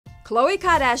Khloe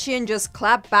Kardashian just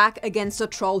clapped back against a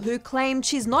troll who claimed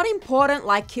she's not important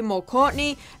like Kim or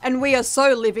Kourtney, and we are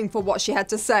so living for what she had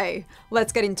to say.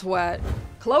 Let's get into it.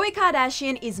 Khloe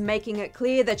Kardashian is making it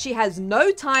clear that she has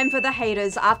no time for the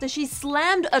haters after she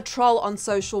slammed a troll on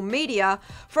social media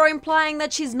for implying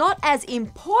that she's not as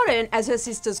important as her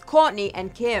sisters Kourtney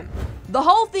and Kim. The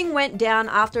whole thing went down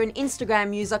after an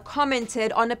Instagram user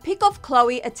commented on a pic of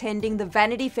Khloe attending the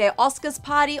Vanity Fair Oscars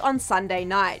party on Sunday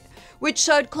night, which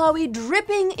showed Khloe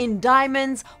dripping in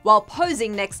diamonds while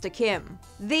posing next to Kim.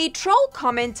 The troll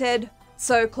commented,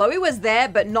 "So Khloe was there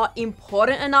but not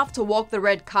important enough to walk the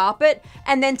red carpet,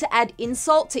 and then to add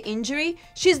insult to injury,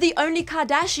 she's the only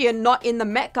Kardashian not in the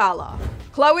Met Gala."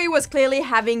 Khloe was clearly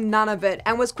having none of it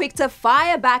and was quick to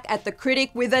fire back at the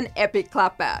critic with an epic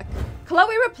clapback.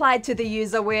 Khloe replied to the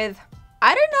user with,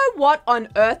 "I don't know what on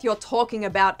earth you're talking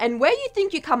about and where you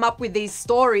think you come up with these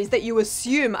stories that you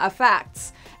assume are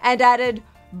facts," and added,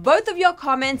 "Both of your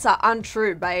comments are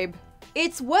untrue, babe."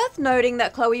 It's worth noting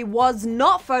that Khloe was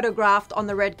not photographed on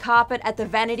the red carpet at the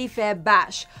Vanity Fair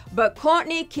bash, but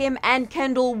Kourtney, Kim, and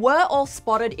Kendall were all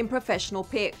spotted in professional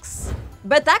pics.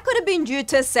 But that could have been due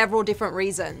to several different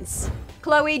reasons.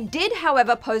 Khloe did,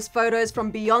 however, post photos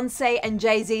from Beyonce and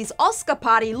Jay-Z's Oscar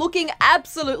party looking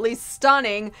absolutely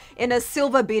stunning in a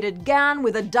silver beaded gown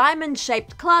with a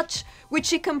diamond-shaped clutch, which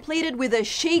she completed with a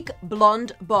chic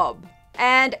blonde bob.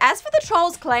 And as for the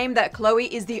trolls' claim that Khloe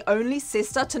is the only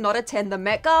sister to not attend the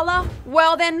Met Gala,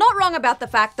 well, they're not wrong about the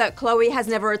fact that Khloe has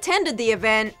never attended the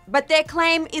event, but their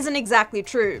claim isn't exactly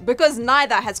true, because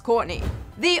neither has Kourtney.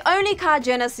 The only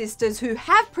Kar-Jenner sisters who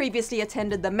have previously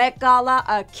attended the Met Gala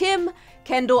are Kim,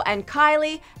 Kendall, and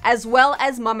Kylie, as well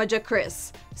as Momager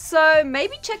Chris. So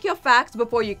maybe check your facts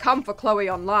before you come for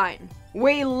Khloe online.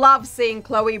 We love seeing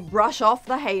Khloe brush off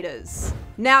the haters.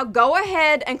 Now go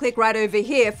ahead and click right over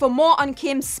here for more on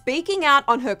Kim speaking out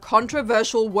on her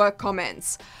controversial work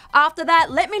comments. After that,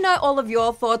 let me know all of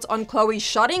your thoughts on Khloe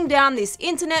shutting down this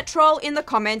internet troll in the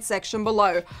comments section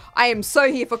below. I am so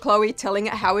here for Khloe telling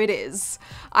it how it is.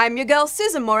 I'm your girl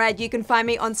Sussan Mourad. You can find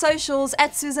me on socials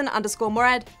at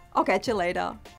Sussan_Mourad. I'll catch you later.